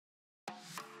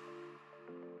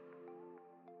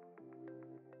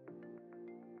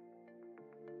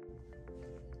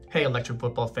Hey electric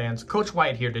football fans, Coach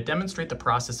Wyatt here to demonstrate the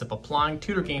process of applying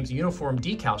Tudor Games uniform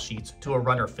decal sheets to a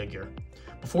runner figure.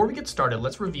 Before we get started,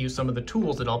 let's review some of the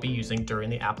tools that I'll be using during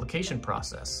the application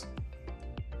process.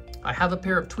 I have a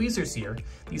pair of tweezers here.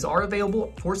 These are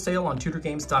available for sale on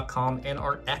tudorgames.com and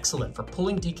are excellent for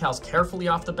pulling decals carefully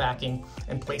off the backing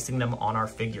and placing them on our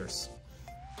figures.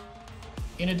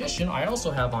 In addition, I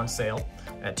also have on sale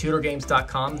at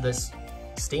tudorgames.com this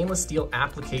stainless steel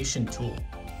application tool.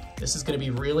 This is going to be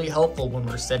really helpful when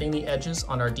we're setting the edges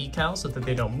on our decals so that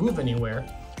they don't move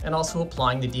anywhere, and also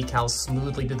applying the decals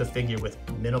smoothly to the figure with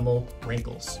minimal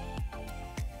wrinkles.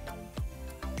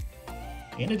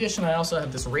 In addition, I also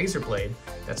have this razor blade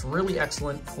that's really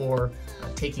excellent for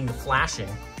taking the flashing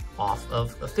off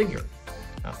of a figure.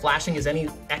 Flashing is any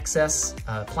excess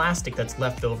plastic that's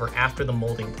left over after the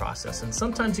molding process, and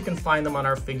sometimes you can find them on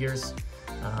our figures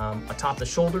atop the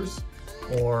shoulders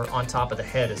or on top of the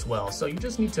head as well. So you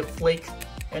just need to flake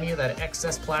any of that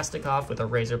excess plastic off with a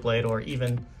razor blade or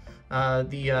even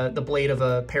the blade of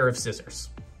a pair of scissors.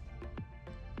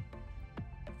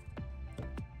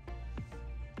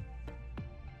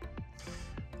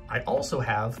 I also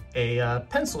have a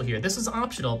pencil here. This is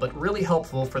optional, but really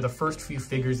helpful for the first few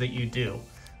figures that you do.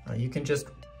 You can just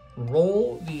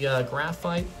roll the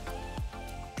graphite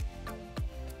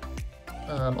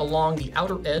along the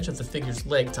outer edge of the figure's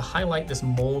leg to highlight this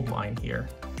mold line here.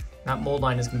 That mold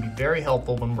line is going to be very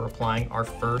helpful when we're applying our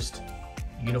first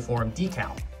uniform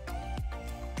decal.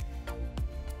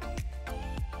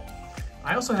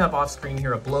 I also have off screen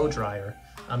here a blow dryer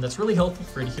that's really helpful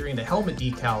for adhering the helmet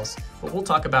decals, but we'll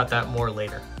talk about that more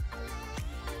later.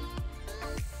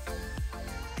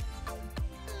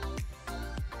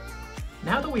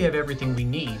 Now that we have everything we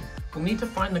need, we'll need to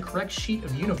find the correct sheet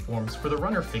of uniforms for the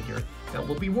runner figure that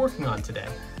we'll be working on today.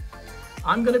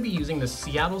 I'm going to be using the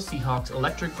Seattle Seahawks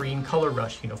electric green color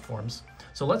rush uniforms.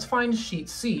 So let's find sheet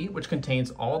C, which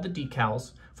contains all the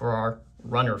decals for our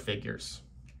runner figures.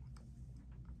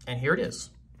 And here it is.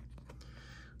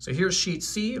 So here's sheet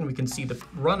C, and we can see the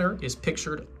runner is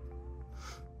pictured.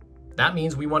 That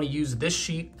means we want to use this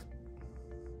sheet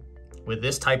with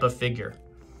this type of figure.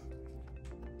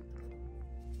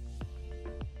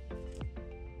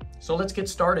 So let's get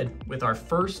started with our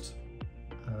first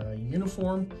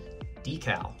uniform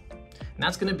decal. And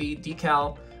that's going to be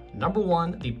decal number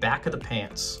 1, the back of the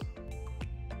pants.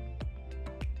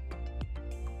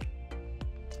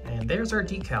 And there's our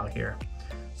decal here.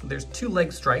 So there's 2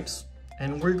 leg stripes,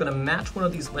 and we're going to match one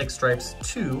of these leg stripes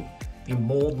to the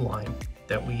mold line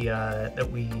that we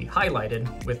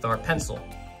highlighted with our pencil.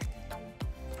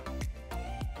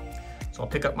 So I'll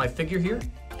pick up my figure here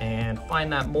and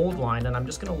find that mold line, and I'm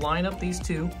just going to line up these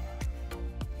two,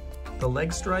 the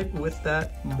leg stripe with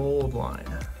that mold line.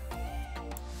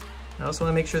 I also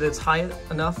want to make sure that it's high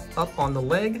enough up on the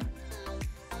leg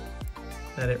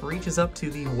that it reaches up to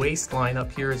the waistline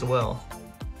up here as well.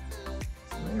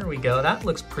 So there we go, that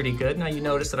looks pretty good. Now you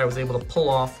notice that I was able to pull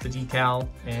off the decal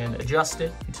and adjust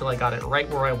it until I got it right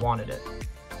where I wanted it.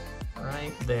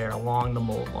 Right there along the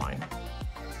mold line.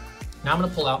 Now I'm going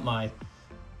to pull out my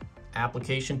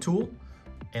application tool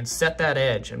and set that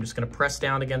edge. I'm just going to press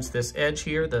down against this edge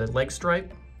here, the leg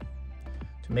stripe,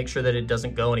 to make sure that it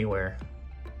doesn't go anywhere.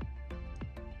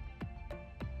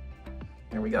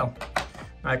 There we go.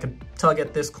 I can tug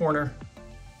at this corner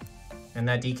and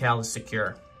that decal is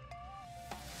secure.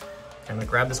 I'm going to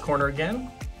grab this corner again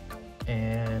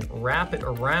and wrap it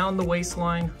around the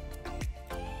waistline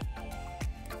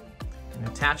and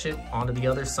attach it onto the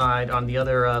other side, on the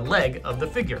other leg of the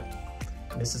figure.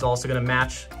 This is also going to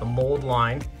match the mold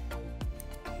line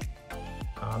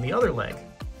on the other leg.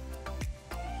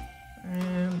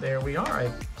 And there we are.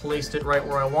 I placed it right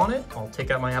where I want it. I'll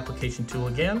take out my application tool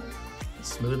again and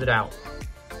smooth it out.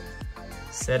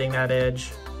 Setting that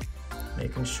edge,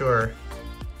 making sure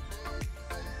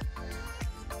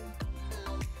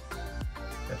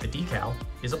that the decal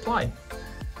is applied.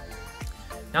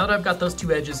 Now that I've got those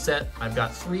 2 edges set, I've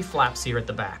got 3 flaps here at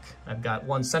the back. I've got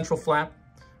one central flap,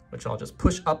 which I'll just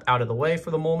push up out of the way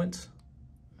for the moment.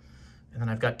 And then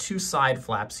I've got 2 side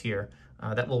flaps here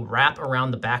that will wrap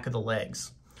around the back of the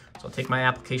legs. So I'll take my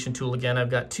application tool again. I've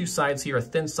got 2 sides here, a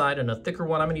thin side and a thicker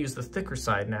one. I'm going to use the thicker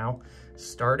side now,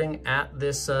 starting at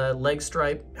this leg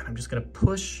stripe. And I'm just going to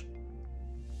push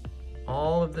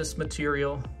all of this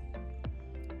material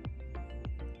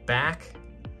back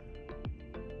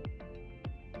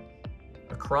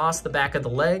across the back of the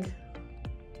leg,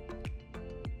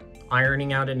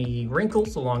 ironing out any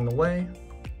wrinkles along the way.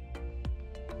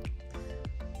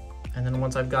 And then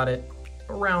once I've got it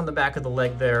around the back of the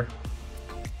leg there,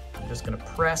 I'm just going to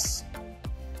press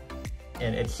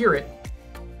and adhere it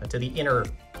to the inner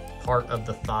part of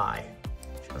the thigh,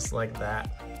 just like that.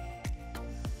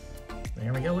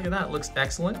 There we go, look at that, looks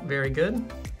excellent, very good.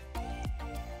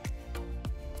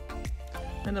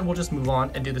 And then we'll just move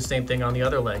on and do the same thing on the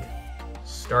other leg.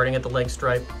 Starting at the leg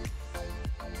stripe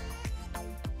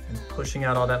and pushing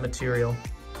out all that material,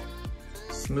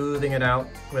 smoothing it out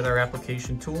with our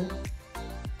application tool.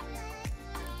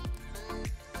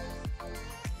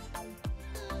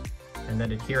 And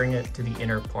then adhering it to the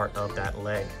inner part of that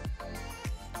leg.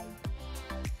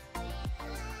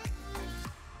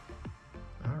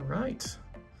 All right.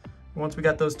 Once we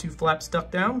got those two flaps stuck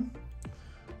down,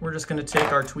 we're just gonna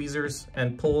take our tweezers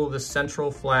and pull the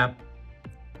central flap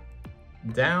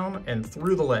down and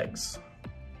through the legs.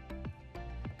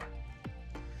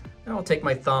 And I'll take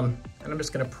my thumb and I'm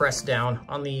just gonna press down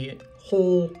on the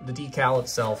decal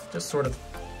itself, just sort of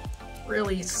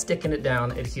really sticking it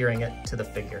down, adhering it to the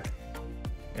figure.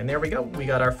 And there we go, we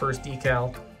got our first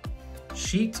decal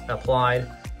sheet applied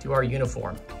to our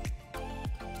uniform.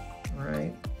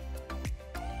 Right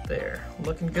there,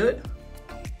 looking good.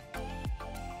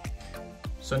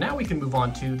 So now we can move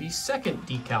on to the second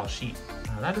decal sheet.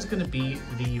 That is gonna be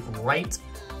the right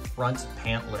front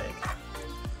pant leg.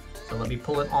 So let me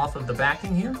pull it off of the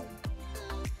backing here.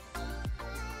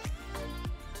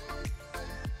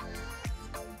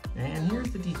 And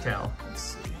here's the decal, let's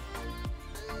see.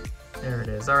 There it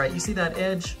is. All right, you see that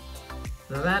edge?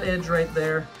 So that edge right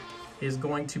there is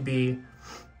going to be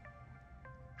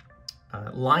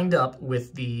lined up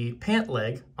with the pant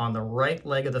leg on the right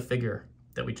leg of the figure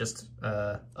that we just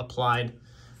applied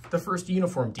the first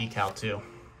uniform decal to.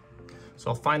 So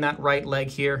I'll find that right leg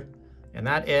here, and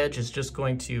that edge is just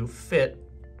going to fit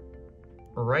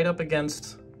right up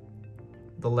against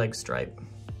the leg stripe.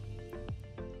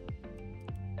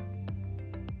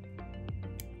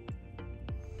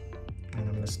 And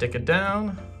I'm gonna stick it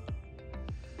down,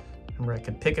 and where I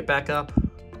can pick it back up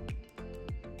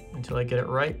until I get it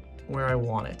right where I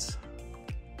want it.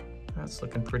 That's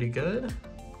looking pretty good.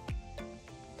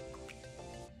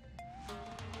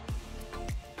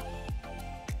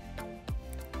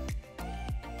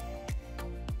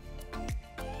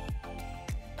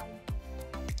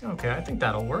 Okay, I think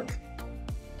that'll work.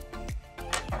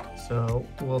 So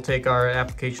we'll take our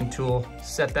application tool,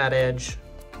 set that edge,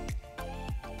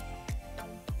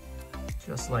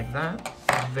 just like that.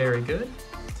 Very good.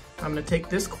 I'm gonna take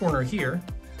this corner here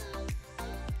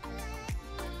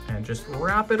and just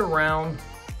wrap it around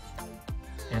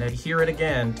and adhere it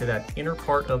again to that inner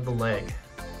part of the leg,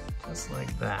 just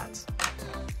like that.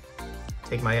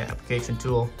 Take my application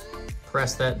tool,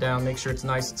 press that down, make sure it's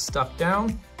nice and stuck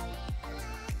down.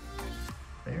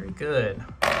 Very good.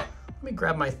 Let me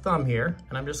grab my thumb here,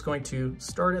 and I'm just going to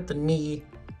start at the knee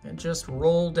and just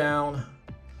roll down.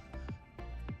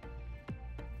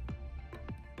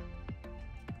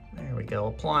 There we go,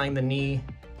 applying the knee.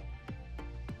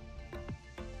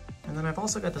 And then I've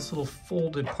also got this little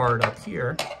folded part up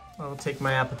here. I'll take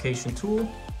my application tool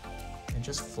and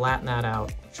just flatten that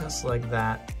out, just like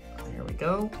that. There we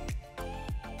go.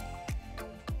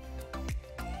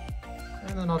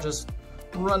 And then I'll just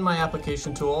run my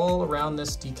application tool all around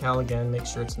this decal again, make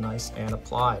sure it's nice and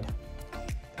applied.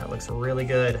 That looks really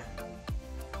good.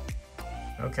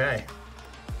 Okay.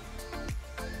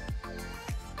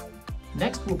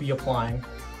 Next we'll be applying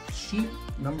sheet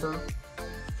number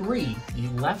 3, the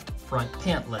left front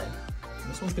pant leg.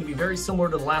 This one's gonna be very similar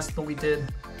to the last one we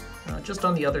did, just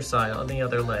on the other side, on the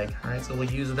other leg. All right, so we'll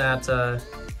use that,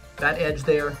 that edge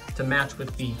there to match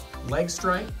with the leg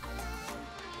stripe.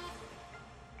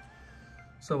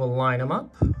 So we'll line them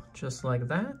up just like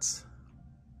that.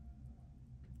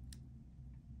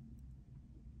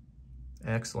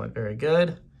 Excellent, very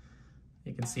good.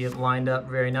 You can see it lined up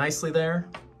very nicely there.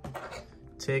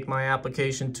 Take my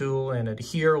application tool and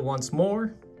adhere once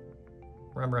more.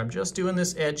 Remember, I'm just doing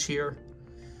this edge here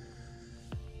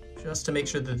just to make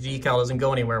sure that the decal doesn't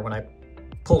go anywhere when I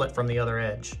pull it from the other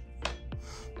edge.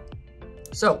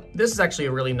 So this is actually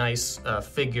a really nice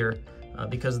figure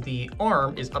because the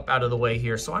arm is up out of the way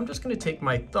here. So I'm just gonna take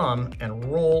my thumb and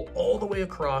roll all the way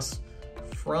across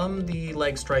from the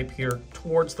leg stripe here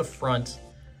towards the front.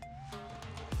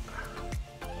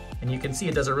 And you can see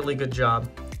it does a really good job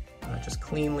just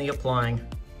cleanly applying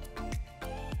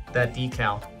that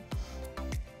decal.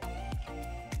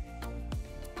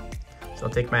 So I'll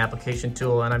take my application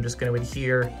tool and I'm just gonna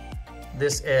adhere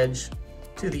this edge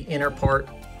to the inner part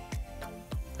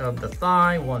of the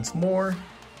thigh once more.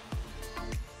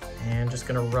 And just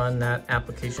gonna run that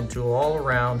application tool all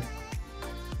around,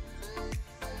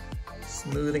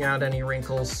 smoothing out any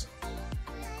wrinkles,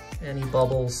 any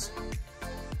bubbles,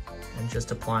 and just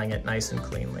applying it nice and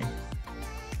cleanly.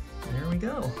 There we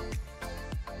go.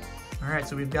 All right,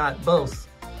 so we've got both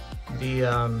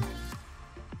the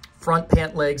front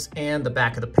pant legs and the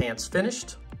back of the pants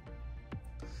finished.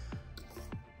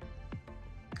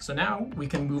 So now we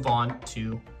can move on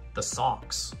to the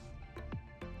socks.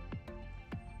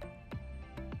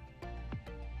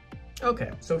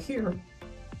 Okay, so here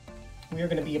we are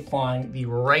going to be applying the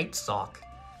right sock.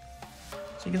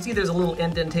 So you can see there's a little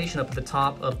indentation up at the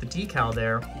top of the decal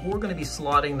there. We're going to be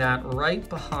slotting that right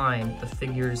behind the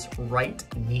figure's right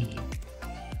knee.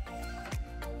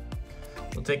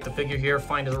 We'll take the figure here,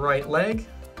 find the right leg.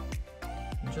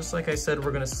 And just like I said,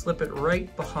 we're going to slip it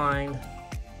right behind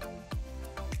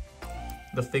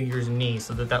the figure's knee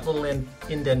so that that little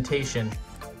indentation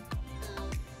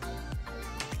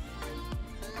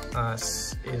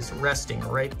is resting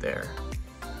right there.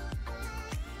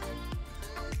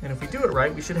 And if we do it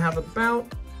right, we should have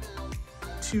about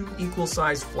 2 equal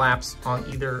sized flaps on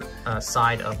either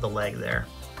side of the leg there.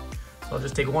 So I'll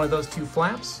just take one of those 2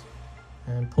 flaps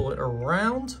and pull it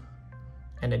around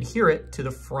and adhere it to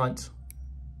the front.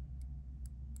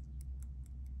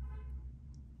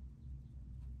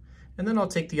 And then I'll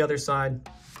take the other side.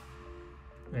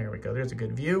 There we go, there's a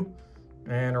good view.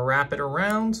 And wrap it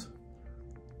around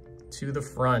to the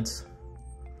front.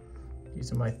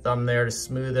 Using my thumb there to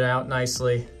smooth it out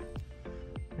nicely.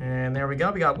 And there we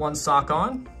go, we got one sock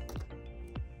on.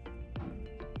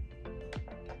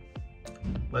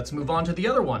 Let's move on to the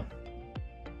other one,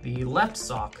 the left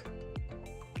sock.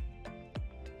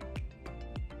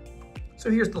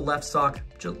 So here's the left sock,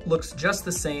 looks just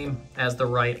the same as the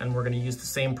right, and we're gonna use the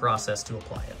same process to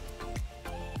apply it.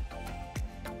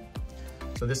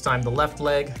 So this time the left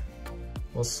leg,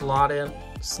 we'll slot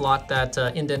that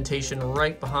indentation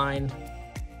right behind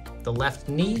the left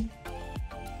knee.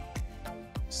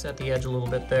 Set the edge a little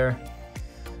bit there.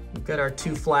 We've got our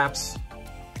 2 flaps.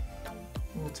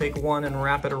 We'll take one and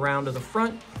wrap it around to the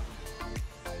front.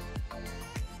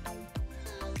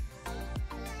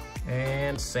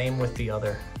 And same with the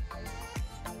other.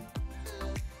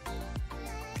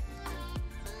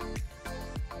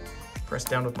 Press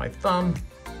down with my thumb,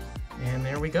 and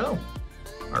there we go.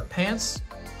 Our pants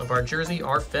of our jersey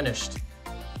are finished.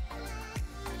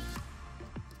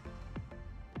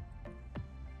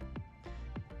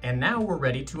 And now we're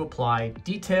ready to apply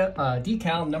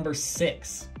decal number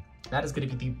 6. That is going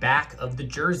to be the back of the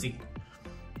jersey.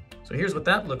 So here's what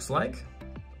that looks like.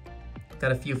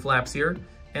 Got a few flaps here,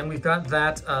 and we've got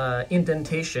that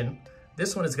indentation.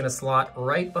 This one is going to slot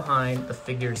right behind the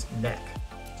figure's neck.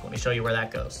 So let me show you where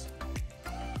that goes.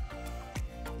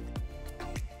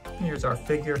 Here's our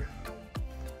figure.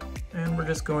 And we're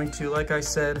just going to, like I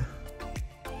said,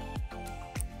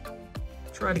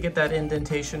 try to get that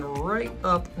indentation right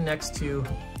up next to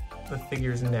the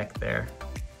figure's neck there.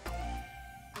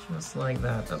 Just like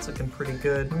that. That's looking pretty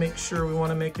good. Make sure we want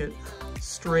to make it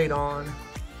straight on.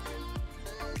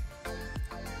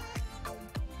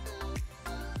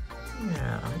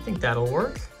 Yeah, I think that'll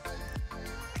work.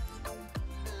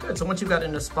 Good, so once you've got it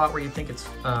in a spot where you think it's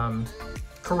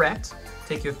correct,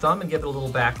 take your thumb and give it a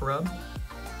little back rub.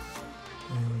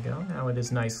 There we go, now it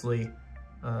is nicely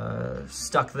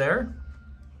stuck there.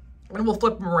 And we'll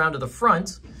flip them around to the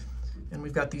front, and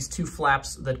we've got these 2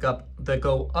 flaps that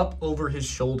go up over his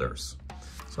shoulders.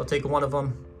 So I'll take one of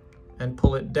them and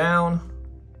pull it down.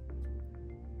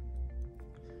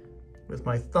 With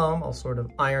my thumb, I'll sort of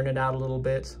iron it out a little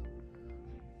bit,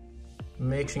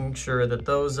 making sure that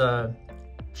those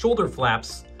shoulder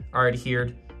flaps are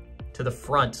adhered to the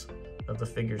front of the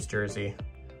figure's jersey.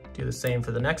 Do the same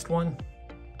for the next one.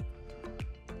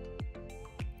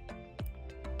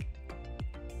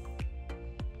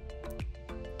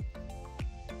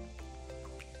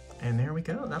 And there we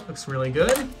go, that looks really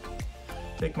good.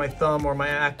 Take my thumb or my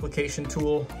application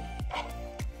tool,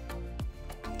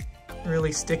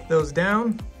 really stick those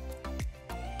down.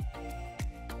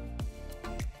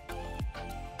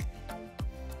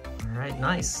 All right,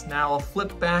 nice. Now I'll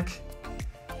flip back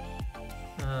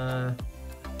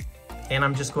and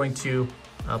I'm just going to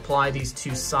apply these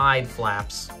 2 side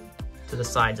flaps to the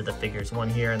sides of the figures, one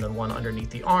here and then one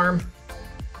underneath the arm.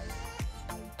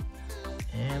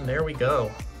 And there we go.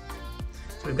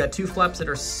 So we've got 2 flaps that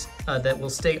are that will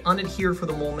stay unadhered for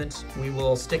the moment. We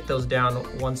will stick those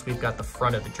down once we've got the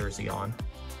front of the jersey on.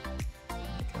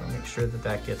 Okay, make sure that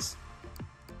that gets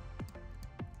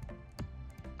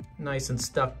nice and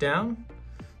stuck down.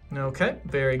 Okay,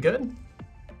 very good.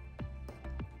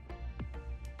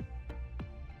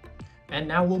 And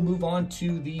now we'll move on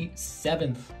to the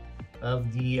 7th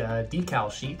of the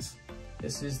decal sheets.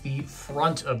 This is the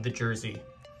front of the jersey.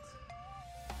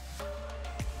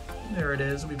 There it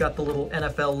is. We've got the little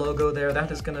NFL logo there.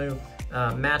 That is going to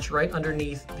match right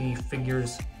underneath the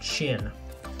figure's chin.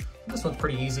 This one's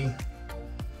pretty easy.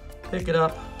 Pick it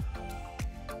up,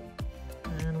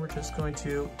 and we're just going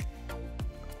to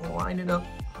line it up.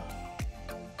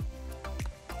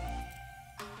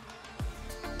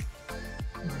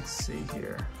 Let's see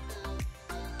here.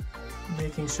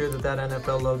 Making sure that that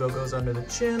NFL logo goes under the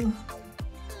chin.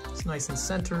 It's nice and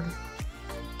centered.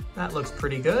 That looks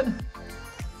pretty good.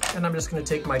 And I'm just gonna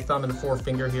take my thumb and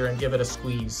forefinger here and give it a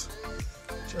squeeze.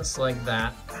 Just like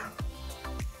that.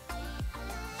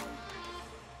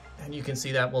 And you can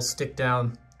see that will stick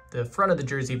down the front of the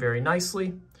jersey very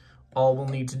nicely. All we'll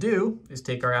need to do is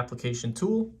take our application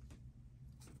tool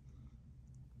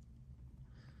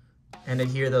and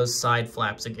adhere those side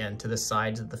flaps again to the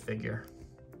sides of the figure.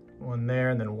 One there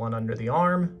and then one under the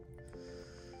arm.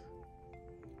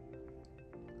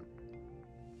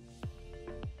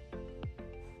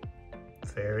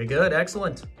 Very good,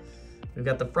 excellent. We've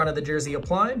got the front of the jersey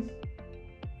applied.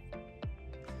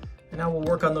 And now we'll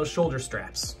work on those shoulder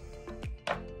straps.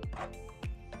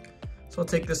 So I'll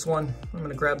take this one, I'm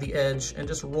gonna grab the edge and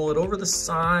just roll it over the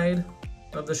side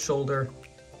of the shoulder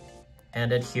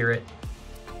and adhere it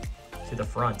to the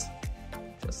front,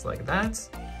 just like that.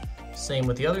 Same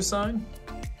with the other side.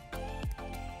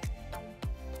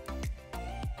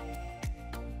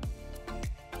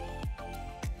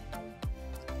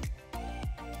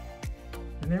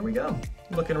 And there we go,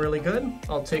 looking really good.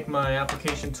 I'll take my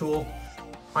application tool,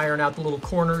 iron out the little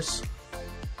corners,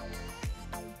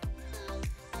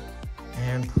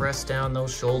 and press down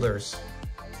those shoulders.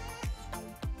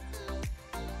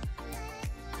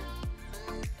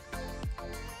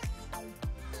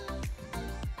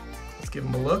 Let's give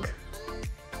them a look.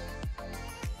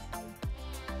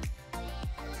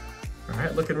 All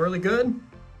right, looking really good.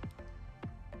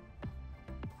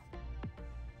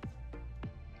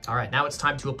 All right, now it's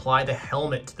time to apply the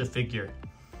helmet to the figure.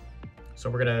 So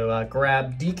we're gonna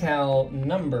grab decal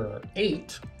number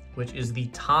 8, which is the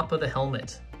top of the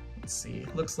helmet. Let's see,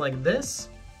 it looks like this.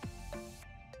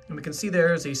 And we can see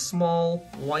there's a small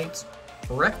white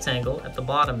rectangle at the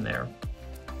bottom there.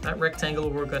 That rectangle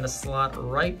we're gonna slot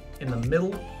right in the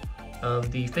middle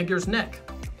of the figure's neck.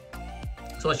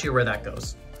 So let's see where that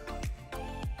goes.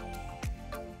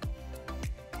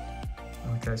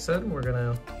 Like I said, we're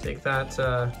gonna take that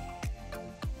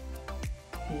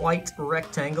white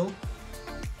rectangle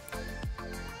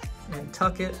and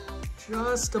tuck it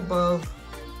just above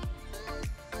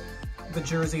the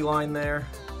jersey line there,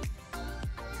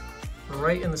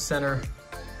 right in the center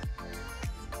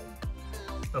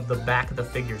of the back of the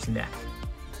figure's neck.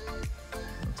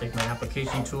 I'll take my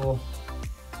application tool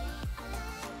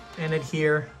and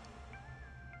adhere.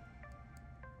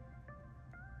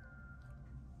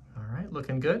 All right,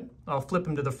 looking good. I'll flip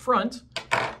him to the front.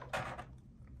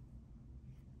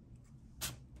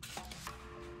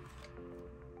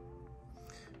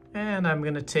 And I'm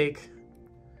gonna take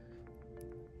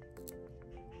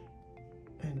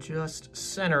and just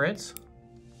center it,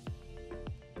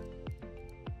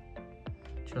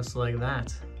 just like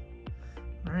that.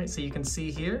 All right, so you can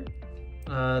see here,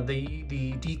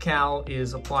 the decal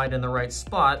is applied in the right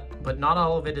spot, but not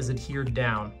all of it is adhered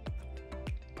down.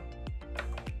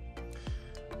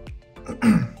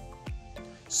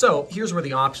 So here's where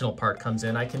the optional part comes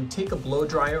in. I can take a blow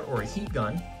dryer or a heat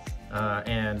gun,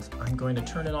 and I'm going to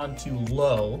turn it on to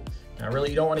low. Now really,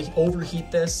 you don't want to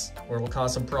overheat this or it will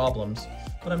cause some problems,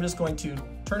 but I'm just going to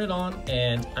turn it on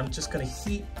and I'm just going to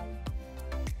heat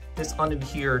this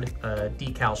unadhered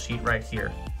decal sheet right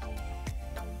here.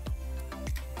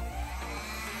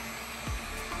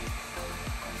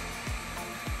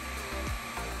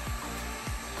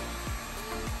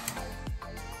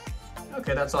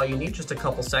 Okay, that's all you need, just a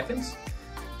couple seconds.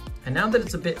 And now that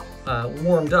it's a bit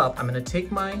warmed up, I'm gonna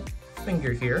take my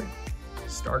finger here,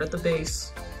 start at the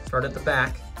base, start at the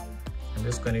back. I'm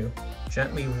just going to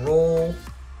gently roll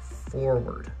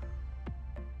forward.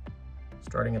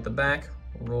 Starting at the back,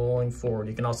 rolling forward.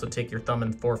 You can also take your thumb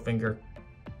and forefinger,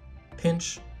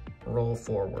 pinch, roll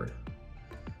forward.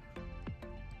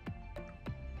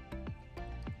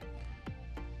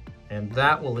 And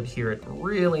that will adhere it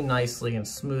really nicely and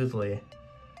smoothly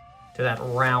to that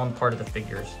round part of the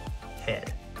figure's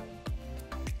head.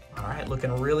 All right,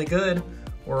 looking really good.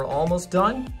 We're almost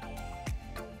done.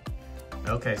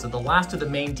 Okay, so the last of the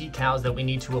main decals that we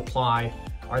need to apply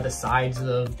are the sides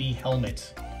of the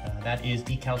helmet. That is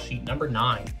decal sheet number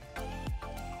 9.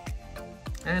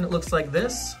 And it looks like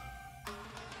this.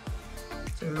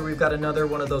 So here we've got another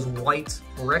one of those white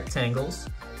rectangles.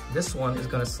 This one is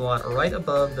going to slot right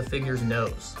above the figure's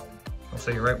nose. I'll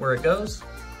show you right where it goes.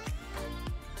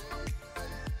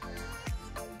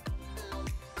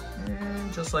 And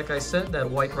And just like I said, that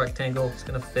white rectangle is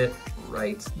gonna fit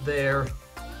right there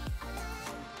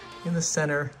in the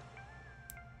center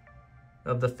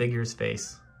of the figure's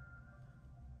face.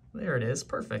 There it is,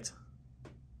 perfect.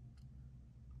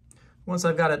 Once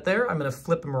I've got it there, I'm gonna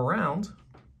flip them around.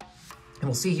 And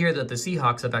we'll see here that the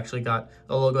Seahawks have actually got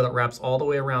a logo that wraps all the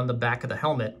way around the back of the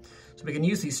helmet. So we can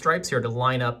use these stripes here to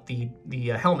line up the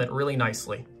helmet really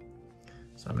nicely.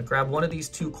 So I'm gonna grab one of these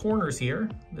two corners here,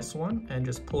 this one, and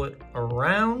just pull it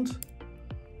around,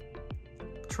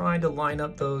 trying to line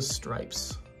up those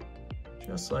stripes,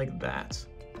 just like that.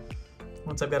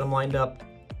 Once I've got them lined up,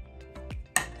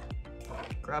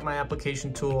 grab my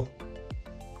application tool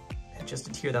and just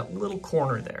adhere that little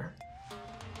corner there.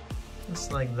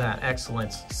 Just like that,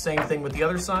 excellent. Same thing with the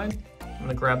other side. I'm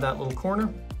gonna grab that little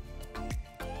corner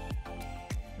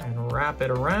and wrap it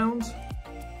around,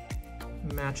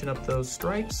 matching up those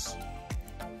stripes.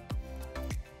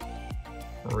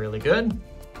 Really good.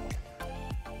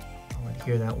 I'll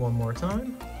adhere that one more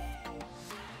time.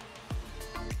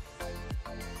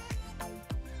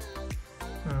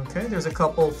 Okay, there's a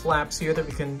couple flaps here that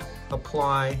we can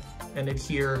apply and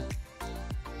adhere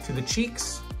to the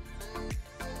cheeks.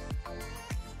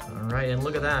 All right, and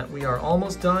look at that. We are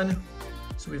almost done.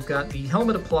 So we've got the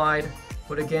helmet applied,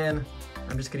 but again,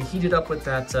 I'm just gonna heat it up with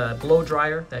that blow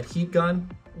dryer, that heat gun,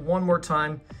 one more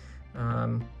time.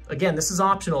 Again, this is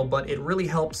optional, but it really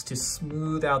helps to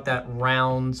smooth out that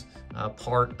round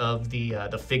part of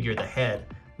the figure, the head,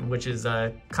 which is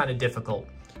kind of difficult.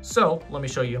 So let me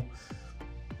show you.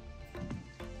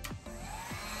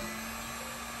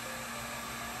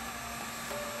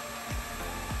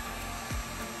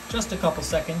 Just a couple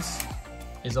seconds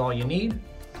is all you need.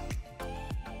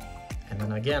 And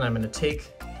then again, I'm gonna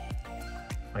take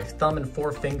my thumb and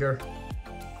forefinger.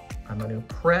 I'm gonna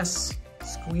press,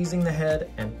 squeezing the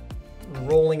head and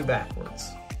rolling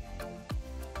backwards.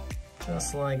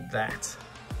 Just like that.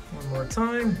 One more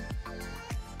time.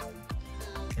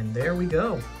 And there we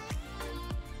go.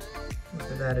 Look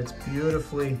at that, it's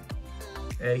beautifully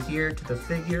adhered to the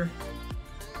figure.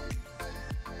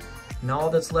 And all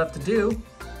that's left to do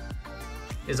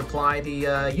is apply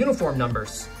the uniform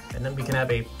numbers. And then we can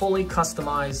have a fully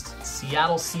customized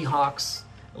Seattle Seahawks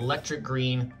electric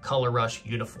green color rush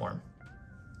uniform.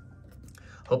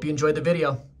 Hope you enjoyed the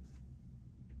video.